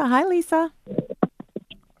Oskaloosa. Hi, Lisa.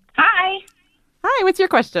 Hi. Hi, what's your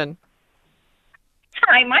question?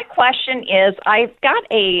 Hi, my question is I've got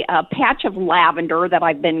a patch of lavender that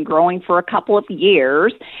I've been growing for a couple of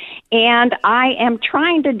years, and I am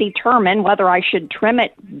trying to determine whether I should trim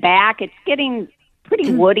it back. It's getting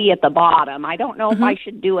pretty woody at the bottom. I don't know if I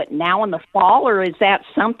should do it now in the fall, or is that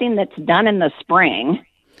something that's done in the spring?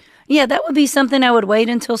 Yeah, that would be something I would wait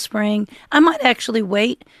until spring. I might actually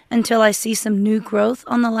wait until I see some new growth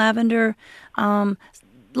on the lavender.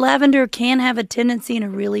 Lavender can have a tendency in a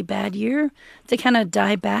really bad year to kind of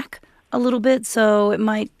die back a little bit. So it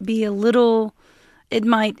might be you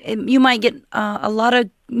might get a lot of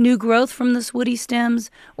new growth from this woody stems,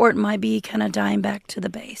 or it might be kind of dying back to the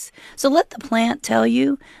base. So let the plant tell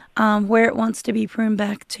you where it wants to be pruned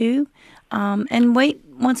back to, and wait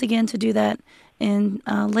once again to do that in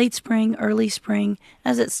late spring, early spring,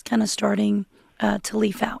 as it's kind of starting to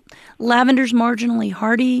leaf out. Lavender's marginally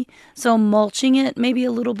hardy, so mulching it maybe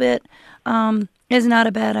a little bit is not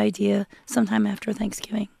a bad idea sometime after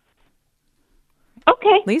Thanksgiving.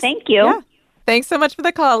 Okay, Lisa? Thank you. Yeah. Thanks so much for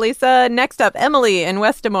the call, Lisa. Next up, Emily in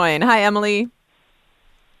West Des Moines. Hi, Emily.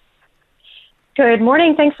 Good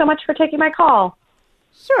morning. Thanks so much for taking my call.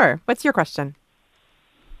 Sure. What's your question?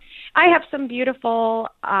 I have some beautiful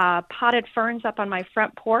potted ferns up on my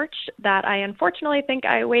front porch that I unfortunately think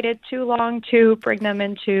I waited too long to bring them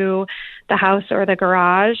into the house or the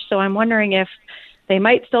garage. So I'm wondering if they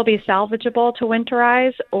might still be salvageable to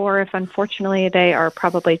winterize, or if unfortunately they are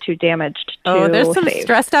probably too damaged to there's some save.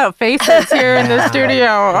 stressed out faces here in the studio.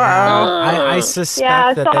 I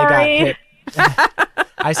suspect that sorry. they got hit.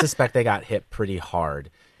 I suspect they got hit pretty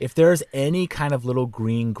hard. If there's any kind of little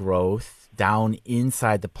green growth down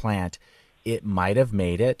inside the plant, it might have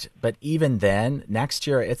made it. But even then, next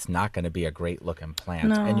year, it's not going to be a great looking plant.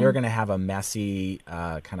 No. And you're going to have a messy,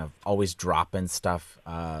 kind of always dropping stuff,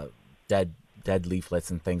 dead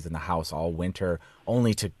leaflets and things in the house all winter,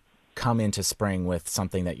 only to come into spring with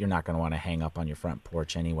something that you're not going to want to hang up on your front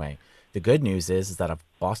porch anyway. The good news is that a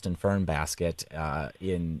Boston fern basket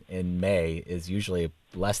in May is usually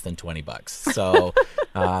less than $20. So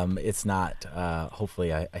it's not hopefully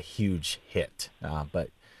a huge hit. But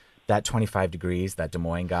that 25 degrees that Des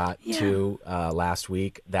Moines got to last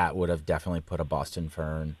week, that would have definitely put a Boston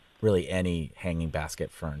fern, really any hanging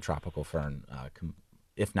basket fern, tropical fern,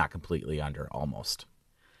 if not completely under, almost.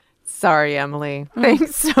 Sorry, Emily.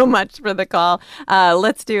 Thanks so much for the call.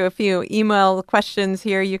 Let's do a few email questions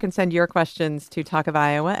here. You can send your questions to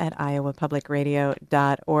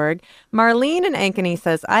talkofiowa@iowapublicradio.org. Marlene in Ankeny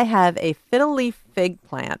says, I have a fiddle leaf fig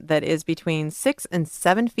plant that is between 6 and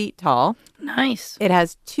 7 feet tall. Nice. It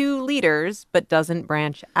has 2 leaders, but doesn't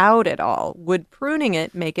branch out at all. Would pruning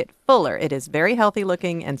it make it fuller? It is very healthy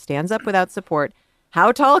looking and stands up without support.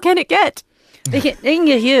 How tall can it get? They can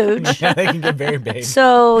get huge. Yeah, they can get very big.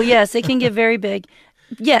 So, yes, it can get very big.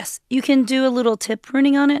 Yes, you can do a little tip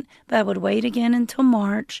pruning on it, but I would wait again until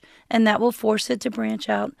March, and that will force it to branch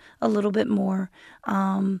out a little bit more.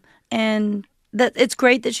 And that it's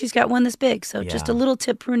great that she's got one this big. So just a little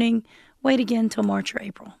tip pruning, wait again until March or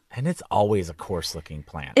April. And it's always a coarse-looking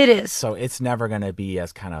plant. It is. So it's never going to be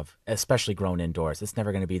as kind of, especially grown indoors, it's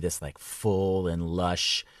never going to be this like full and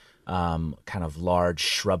lush, kind of large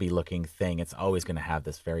shrubby looking thing. It's always going to have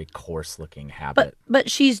this very coarse looking habit. But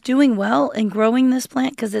she's doing well in growing this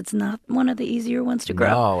plant because it's not one of the easier ones to grow.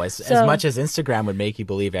 No, as much as Instagram would make you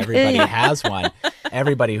believe everybody has one,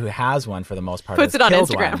 everybody who has one for the most part puts it on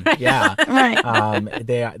Instagram. One. Yeah,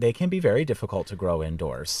 right. They can be very difficult to grow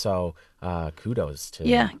indoors. So kudos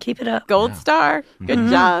to keep it up. Gold star. Good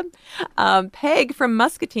job. Peg from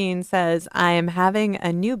Muscatine says, I am having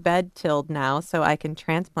a new bed tilled now so I can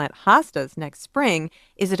transplant hostas next spring.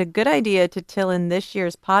 Is it a good idea to till in this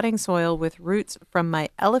year's potting soil with roots from my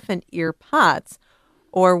elephant ear pots,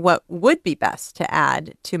 or what would be best to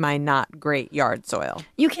add to my not great yard soil?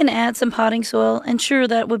 You can add some potting soil, and sure,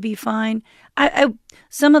 that would be fine.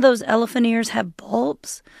 Some of those elephant ears have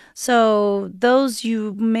bulbs, so those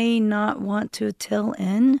you may not want to till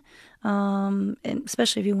in, and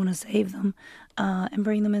especially if you want to save them and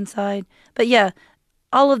bring them inside. But yeah,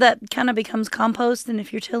 all of that kind of becomes compost, and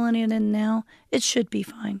if you're tilling it in now, it should be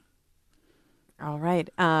fine. All right.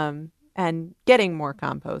 And getting more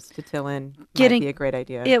compost to till in might be a great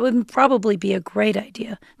idea. It would probably be a great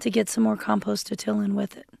idea to get some more compost to till in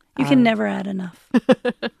with it. You can never add enough.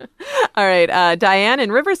 All right. Diane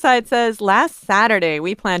in Riverside says, last Saturday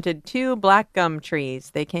we planted 2 black gum trees.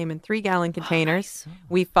 They came in 3-gallon containers. Nice.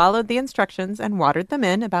 We followed the instructions and watered them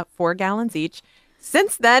in, about 4 gallons each.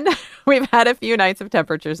 Since then, we've had a few nights of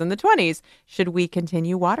temperatures in the 20s. Should we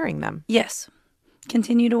continue watering them? Yes.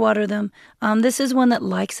 Continue to water them. This is one that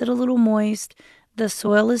likes it a little moist. The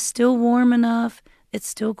soil is still warm enough. It's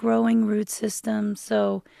still growing root system.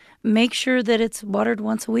 So make sure that it's watered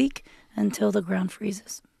once a week until the ground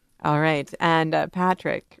freezes. All right. And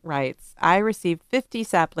Patrick writes, I received 50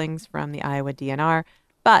 saplings from the Iowa DNR,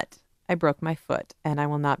 but I broke my foot and I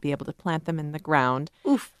will not be able to plant them in the ground.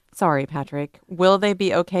 Oof. Sorry, Patrick. Will they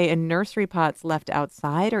be okay in nursery pots left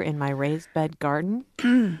outside or in my raised bed garden?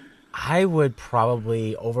 I would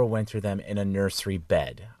probably overwinter them in a nursery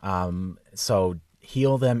bed. So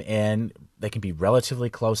heel them in. They can be relatively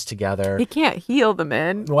close together. You can't heel them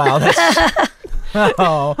in. Well, that's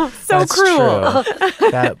so that's cruel. True.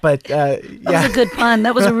 That was a good pun.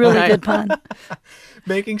 That was a really good pun.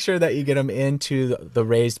 Making sure that you get them into the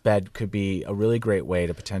raised bed could be a really great way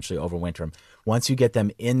to potentially overwinter them. Once you get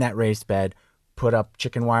them in that raised bed, put up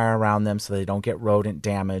chicken wire around them so they don't get rodent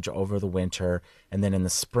damage over the winter. And then in the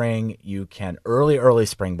spring, you can, early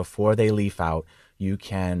spring, before they leaf out, you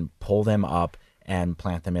can pull them up and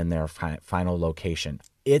plant them in their final location.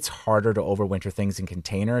 It's harder to overwinter things in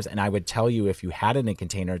containers, and I would tell you, if you had it in a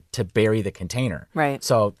container, to bury the container. Right.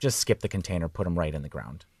 So just skip the container, put them right in the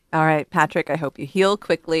ground. All right, Patrick, I hope you heal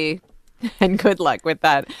quickly. And good luck with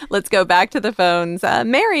that. Let's go back to the phones.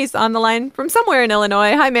 Mary's on the line from somewhere in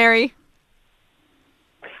Illinois. Hi, Mary.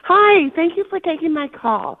 Hi, thank you for taking my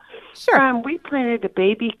call. Sure. We planted a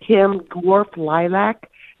baby Kim dwarf lilac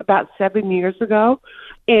about 7 years ago,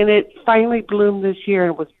 and it finally bloomed this year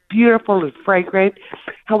and was beautiful and fragrant.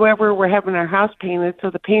 However, we're having our house painted, so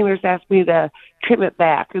the painters asked me to trim it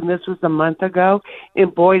back, and this was a month ago,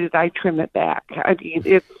 and boy, did I trim it back. I mean,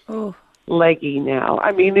 it's leggy now.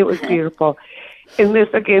 I mean, it was beautiful. And this,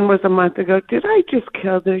 again, was a month ago. Did I just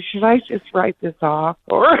kill this? Should I just write this off?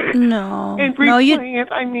 Or No. and No, replant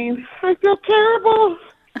it? I mean, I feel terrible.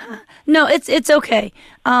 No, it's okay.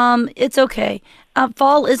 It's okay.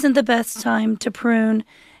 Fall isn't the best time to prune,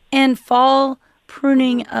 and fall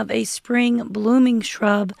pruning of a spring blooming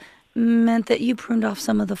shrub meant that you pruned off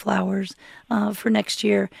some of the flowers for next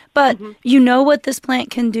year. But you know what this plant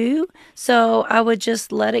can do, so I would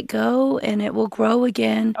just let it go, and it will grow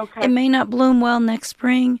again. Okay. It may not bloom well next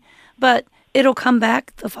spring, but it'll come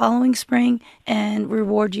back the following spring and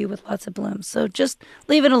reward you with lots of blooms. So just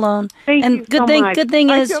leave it alone. Thank and you good so thing much. good thing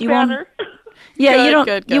I is feel you better. won't. Yeah, Good, you don't.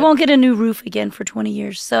 good, You good. won't get a new roof again for 20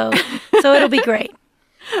 years. So it'll be great.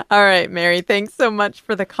 All right, Mary, thanks so much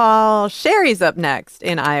for the call. Sherry's up next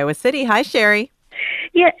in Iowa City. Hi, Sherry.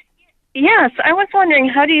 Yes, I was wondering,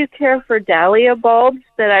 how do you care for dahlia bulbs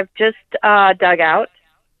that I've just dug out?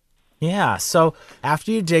 Yeah, so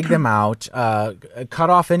after you dig them out, cut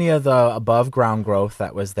off any of the above ground growth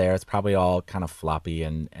that was there. It's probably all kind of floppy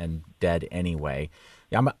and dead anyway.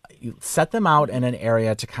 You set them out in an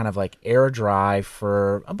area to kind of like air dry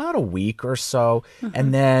for about a week or so,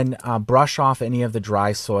 and then brush off any of the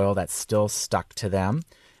dry soil that's still stuck to them.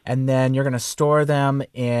 And then you're going to store them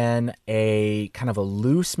in a kind of a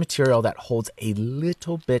loose material that holds a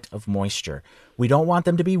little bit of moisture. We don't want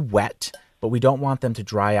them to be wet, but we don't want them to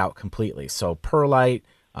dry out completely. So perlite,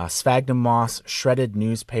 sphagnum moss, shredded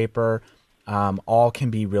newspaper, all can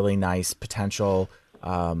be really nice potential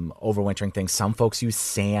overwintering things. Some folks use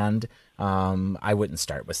sand. I wouldn't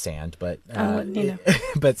start with sand, but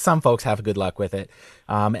but some folks have good luck with it.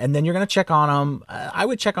 And then you're going to check on them. I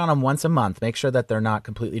would check on them once a month. Make sure that they're not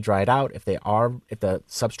completely dried out. If the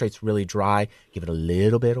substrate's really dry, give it a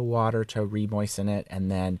little bit of water to re-moisten it, and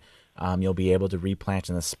then you'll be able to replant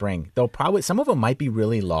in the spring. They'll probably, some of them might be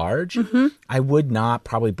really large. I would not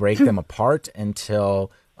probably break them apart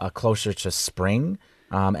until closer to spring,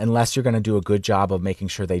 unless you're going to do a good job of making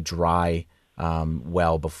sure they dry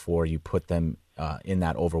well before you put them in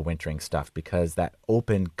that overwintering stuff, because that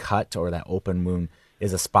open cut or that open wound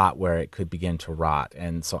is a spot where it could begin to rot.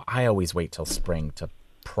 And so I always wait till spring to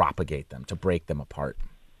propagate them, to break them apart.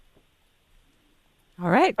 All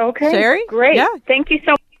right. Okay. Sherry? Great. Yeah. Thank you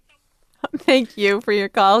so much. Thank you for your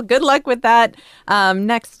call. Good luck with that.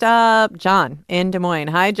 Next up, John in Des Moines.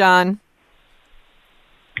 Hi, John.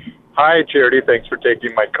 Hi, Charity. Thanks for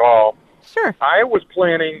taking my call. Sure. I was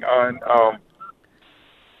planning on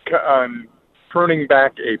pruning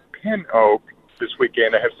back a pin oak this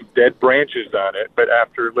weekend. I have some dead branches on it, but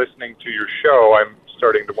after listening to your show, I'm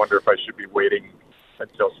starting to wonder if I should be waiting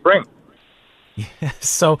until spring.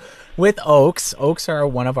 So with oaks are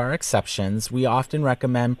one of our exceptions. We often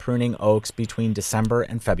recommend pruning oaks between December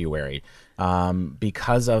and February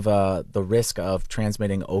because of the risk of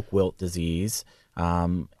transmitting oak wilt disease.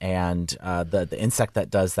 And the insect that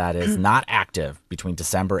does that is not active between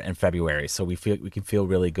December and February. So we can feel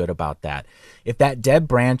really good about that. If that dead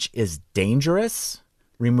branch is dangerous,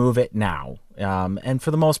 remove it now. And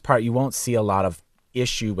for the most part, you won't see a lot of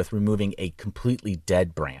issue with removing a completely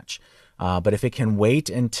dead branch. But if it can wait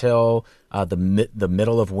until the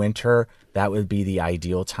middle of winter, that would be the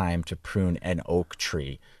ideal time to prune an oak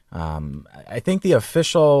tree. I think the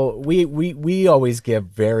official, we always give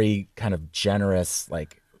very kind of generous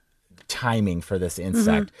timing for this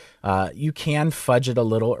insect. You can fudge it a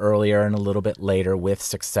little earlier and a little bit later with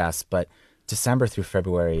success, but December through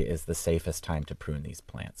February is the safest time to prune these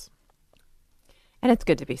plants. And it's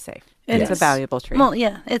good to be safe. It's a valuable tree. Well,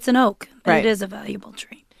 yeah, it's an oak, but Right. it is a valuable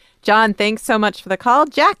tree. John, thanks so much for the call.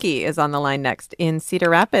 Jackie is on the line next in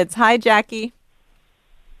Cedar Rapids. Hi, Jackie.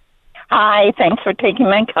 Hi, thanks for taking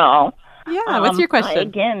my call. Yeah, what's your question?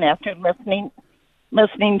 Again, after listening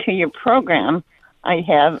to your program, I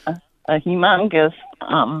have a humongous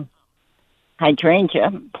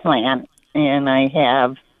hydrangea plant, and I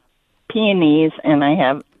have peonies, and I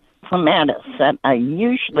have clematis that I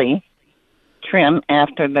usually trim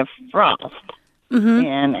after the frost.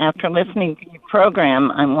 And after listening to your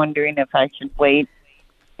program, I'm wondering if I should wait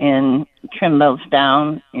and trim those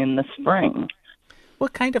down in the spring.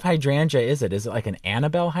 What kind of hydrangea is it? Is it like an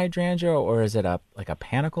Annabelle hydrangea, or is it a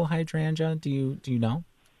panicle hydrangea? Do you know?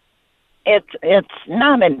 It's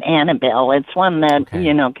not an Annabelle. It's one that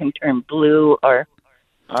can turn blue or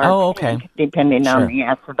pink, depending on the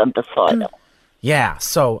acid of the soil. Yeah,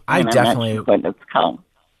 so I'm not sure what it's called.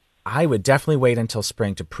 I would definitely wait until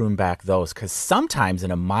spring to prune back those, because sometimes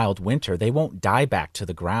in a mild winter, they won't die back to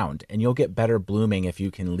the ground, and you'll get better blooming if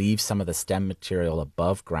you can leave some of the stem material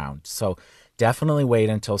above ground. So definitely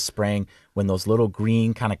wait until spring when those little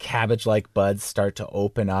green kind of cabbage-like buds start to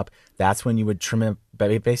open up. That's when you would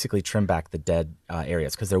basically trim back the dead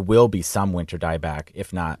areas, because there will be some winter dieback,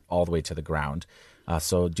 if not all the way to the ground.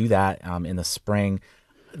 So do that in the spring.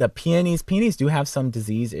 The peonies do have some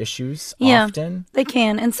disease issues often. They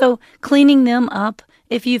can. And so cleaning them up,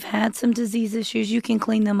 if you've had some disease issues, you can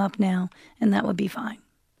clean them up now, and that would be fine.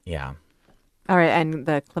 Yeah. All right, and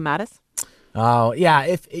the clematis? Oh, yeah.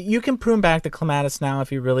 If you can prune back the clematis now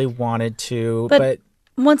if you really wanted to, but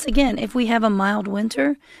once again, if we have a mild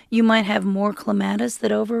winter, you might have more clematis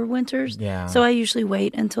that overwinters. Yeah. So I usually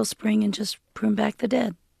wait until spring and just prune back the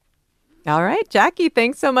dead. All right, Jackie,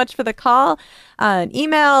 thanks so much for the call.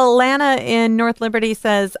 Email Lana in North Liberty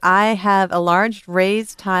says, I have a large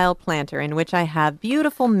raised tile planter in which I have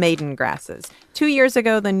beautiful maiden grasses. 2 years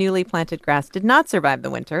ago, the newly planted grass did not survive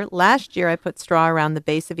the winter. Last year, I put straw around the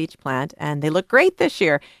base of each plant, and they look great this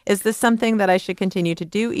year. Is this something that I should continue to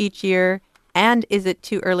do each year, and is it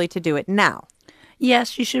too early to do it now?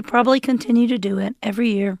 Yes, you should probably continue to do it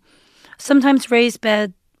every year. Sometimes raised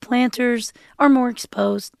bed planters are more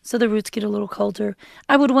exposed, so the roots get a little colder.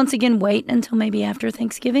 I would once again wait until maybe after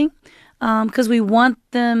Thanksgiving, because we want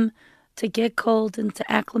them to get cold and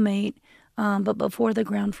to acclimate, but before the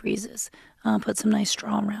ground freezes, put some nice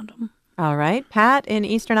straw around them. All right. Pat in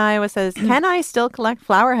Eastern Iowa says, can I still collect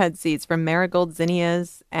flowerhead seeds from marigold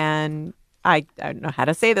zinnias and I don't know how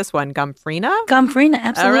to say this one. Gomphrena? Gomphrena,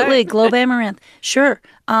 absolutely. Right. Globe amaranth. Sure.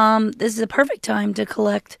 This is a perfect time to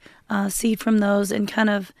collect seed from those and kind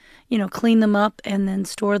of, clean them up and then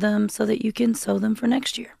store them so that you can sow them for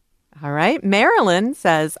next year. All right. Marilyn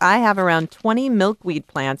says, I have around 20 milkweed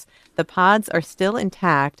plants. The pods are still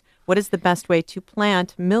intact. What is the best way to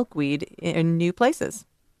plant milkweed in new places?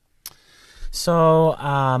 So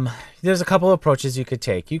there's a couple of approaches you could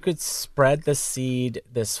take. You could spread the seed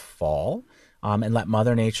this fall and let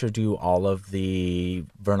Mother Nature do all of the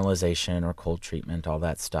vernalization or cold treatment, all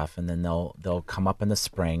that stuff, and then they'll come up in the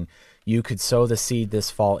spring. You could sow the seed this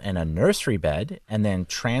fall in a nursery bed and then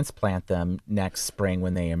transplant them next spring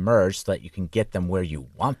when they emerge so that you can get them where you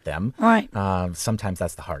want them. Right. Sometimes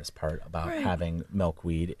that's the hardest part about having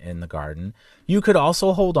milkweed in the garden. You could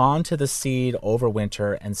also hold on to the seed over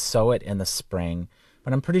winter and sow it in the spring.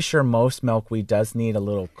 But I'm pretty sure most milkweed does need a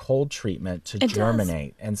little cold treatment to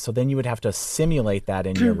germinate. And so then you would have to simulate that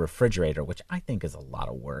in your refrigerator, which I think is a lot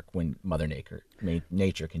of work when Mother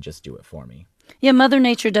Nature can just do it for me. Yeah, Mother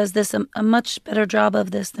Nature does this a much better job of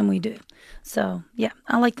this than we do. So, yeah,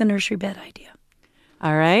 I like the nursery bed idea.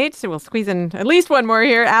 All right, so we'll squeeze in at least one more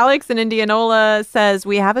here. Alex in Indianola says,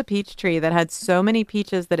 we have a peach tree that had so many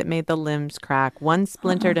peaches that it made the limbs crack. One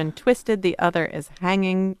splintered and twisted, the other is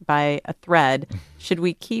hanging by a thread. Should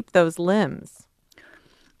we keep those limbs?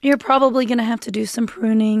 You're probably going to have to do some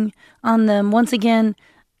pruning on them. Once again,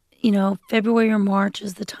 February or March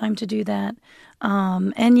is the time to do that.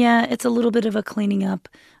 And yeah, it's a little bit of a cleaning up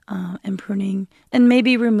and pruning and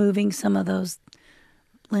maybe removing some of those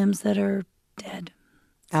limbs that are dead.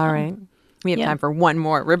 All right. We have time for one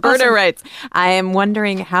more. Roberta writes, I am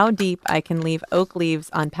wondering how deep I can leave oak leaves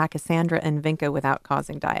on Pachysandra and Vinca without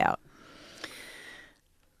causing die out.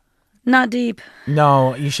 Not deep.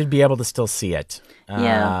 No, you should be able to still see it.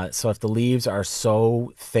 Yeah. So if the leaves are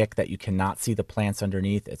so thick that you cannot see the plants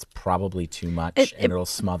underneath, it's probably too much and it'll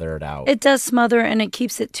smother it out. It does smother and it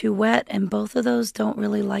keeps it too wet, and both of those don't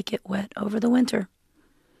really like it wet over the winter.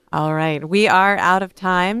 All right. We are out of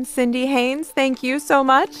time. Cindy Haynes, thank you so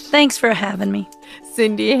much. Thanks for having me.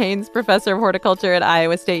 Cindy Haynes, professor of horticulture at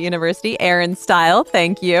Iowa State University. Aaron Stile,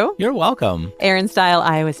 thank you. You're welcome. Aaron Stile,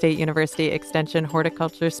 Iowa State University Extension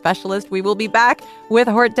horticulture specialist. We will be back with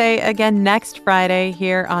Hort Day again next Friday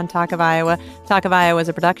here on Talk of Iowa. Talk of Iowa is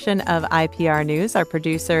a production of IPR News. Our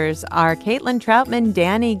producers are Caitlin Troutman,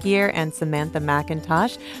 Danny Gear, and Samantha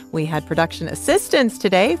McIntosh. We had production assistance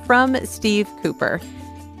today from Steve Cooper.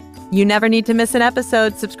 You never need to miss an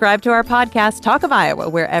episode. Subscribe to our podcast, Talk of Iowa,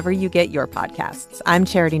 wherever you get your podcasts. I'm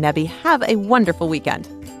Charity Nebbe. Have a wonderful weekend.